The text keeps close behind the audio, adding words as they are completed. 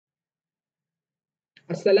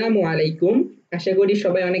আসসালামু আলাইকুম। আশা করি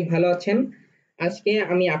সবাই অনেক ভালো আছেন। আজকে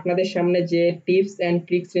আমি আপনাদের সামনে যে টিপস এন্ড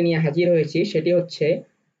ট্রিক্স নিয়ে হাজির হয়েছি সেটি হচ্ছে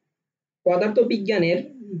পদার্থবিজ্ঞানের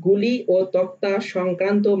গুলি ও তক্তা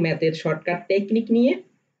সংক্রান্ত ম্যাথের শর্টকাট টেকনিক নিয়ে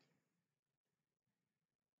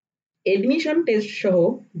এডমিশন টেস্ট সহ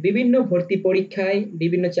বিভিন্ন ভর্তি পরীক্ষায়,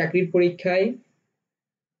 বিভিন্ন চাকরির পরীক্ষায়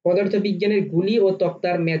পদার্থবিজ্ঞানের গুলি ও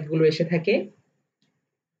তক্তার ম্যাথগুলো এসে থাকে।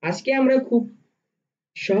 আজকে আমরা খুব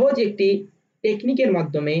সহজ একটি টেকনিকের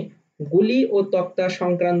মাধ্যমে গুলি ও তক্তা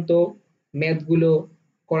সংক্রান্ত ম্যাথগুলো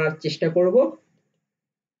করার চেষ্টা করব।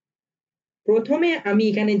 প্রথমে আমি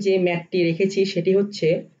এখানে যে ম্যাথটি রেখেছি সেটি হচ্ছে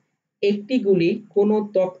একটি গুলি কোনো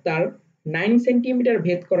তক্তার 9 সেন্টিমিটার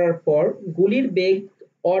ভেদ করার পর গুলির বেগ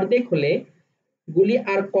অর্ধেক হলে গুলি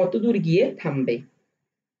আর কত দূর গিয়ে থামবে।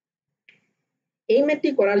 এই ম্যাথটি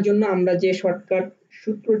করার জন্য আমরা যে শর্টকাট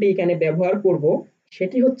সূত্রটি এখানে ব্যবহার করব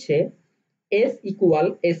সেটি হচ্ছে s equal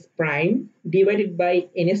s prime divided by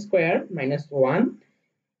n square minus 1।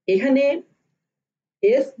 এখানে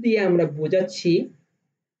s দিয়ে আমরা বোঝাচ্ছি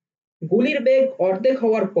গুলির বেগ অর্ধেক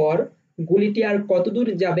হওয়ার পর গুলিটি আর কত দূর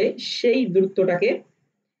যাবে সেই দূরত্বটাকে।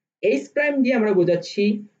 h প্রাইম দিয়ে আমরা বোঝাচ্ছি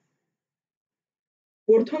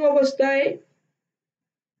প্রথম অবস্থায়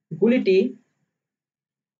গুলিটি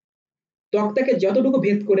তক্তাকে যতটুকু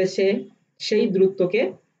ভেদ করেছে সেই দূরত্বকে।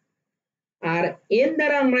 আর n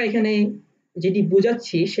দ্বারা আমরা এখানে যেটি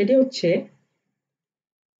বোঝাচ্ছি সেটি হচ্ছে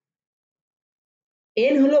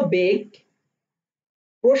n হলো বেগ,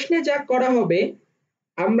 প্রশ্নে যা করা হবে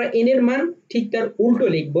আমরা n এর মান ঠিক তার উল্টো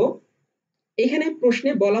লিখব। এখানে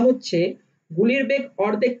প্রশ্নে বলা হচ্ছে গুলির বেগ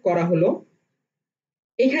অর্ধেক করা হলো,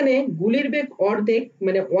 এখানে গুলির বেগ অর্ধেক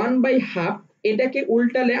মানে 1/2, এটাকে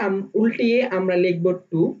উল্টিয়ে আমরা লিখব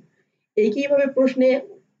 2। একইভাবে প্রশ্নে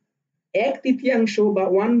 1/3 বা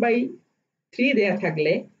 1/3 দেয়া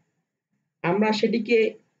থাকলে আমরা সেটিকে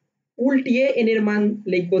উল্টিয়ে n এর মান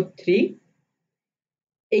লিখব 3।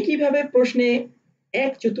 একইভাবে প্রশ্নে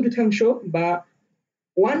 1/4 বা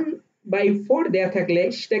 1/4 দেয়া থাকলে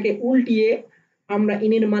সেটাকে উল্টিয়ে আমরা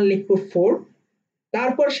n এর মান লিখব 4।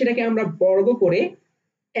 তারপর সেটাকে আমরা বর্গ করে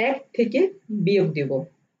 1 থেকে বিয়োগ দেব।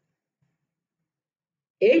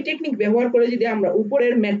 এই টেকনিক ব্যবহার করে যদি আমরা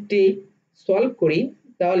উপরের ম্যাথটি সলভ করি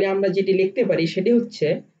তাহলে আমরা যেটি লিখতে পারি সেটি হচ্ছে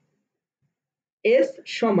s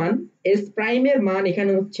সমান s প্রাইমের মান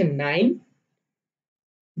এখানে হচ্ছে 9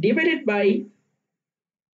 ডিভাইডেড বাই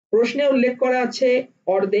প্রশ্নে উল্লেখ করা আছে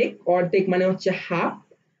অর্ধেক, অর্ধেক মানে হচ্ছে হাফ,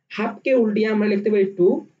 হাফকে উল্টিয়ে আমরা লিখতে পারি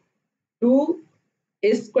 2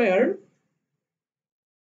 স্কয়ার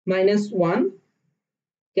মাইনাস 1।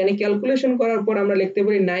 এখানে ক্যালকুলেশন করার পর আমরা লিখতে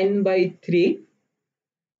পারি 9/3।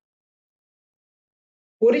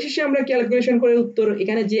 পরিশেষে আমরা ক্যালকুলেশন করে উত্তর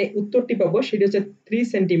এখানে যে উত্তরটি পাবো সেটি হচ্ছে 3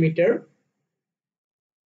 সেন্টিমিটার।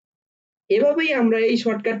 এভাবেই আমরা এই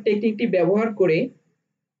শর্টকাট টেকনিকটি ব্যবহার করে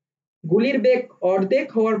গুলির বেগ অর্ধেক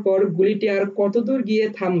হওয়ার পর গুলিটি আর কত দূর গিয়ে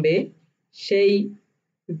থামবে সেই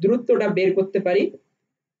দূরত্বটা বের করতে পারি।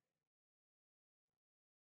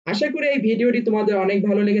 আশা করি এই ভিডিওটি তোমাদের অনেক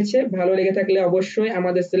ভালো লেগেছে। ভালো লেগে থাকলে অবশ্যই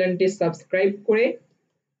আমাদের চ্যানেলটি সাবস্ক্রাইব করে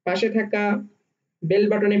পাশে থাকা বেল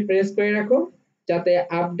বাটনে প্রেস করে রাখো, যাতে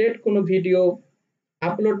আপডেট কোনো ভিডিও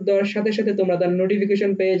আপলোড দেওয়ার সাথে সাথে তোমরা তার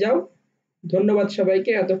নোটিফিকেশন পেয়ে যাও। ধন্যবাদ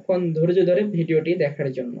সবাইকে এতক্ষণ ধৈর্য ধরে ভিডিওটি দেখার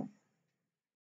জন্য।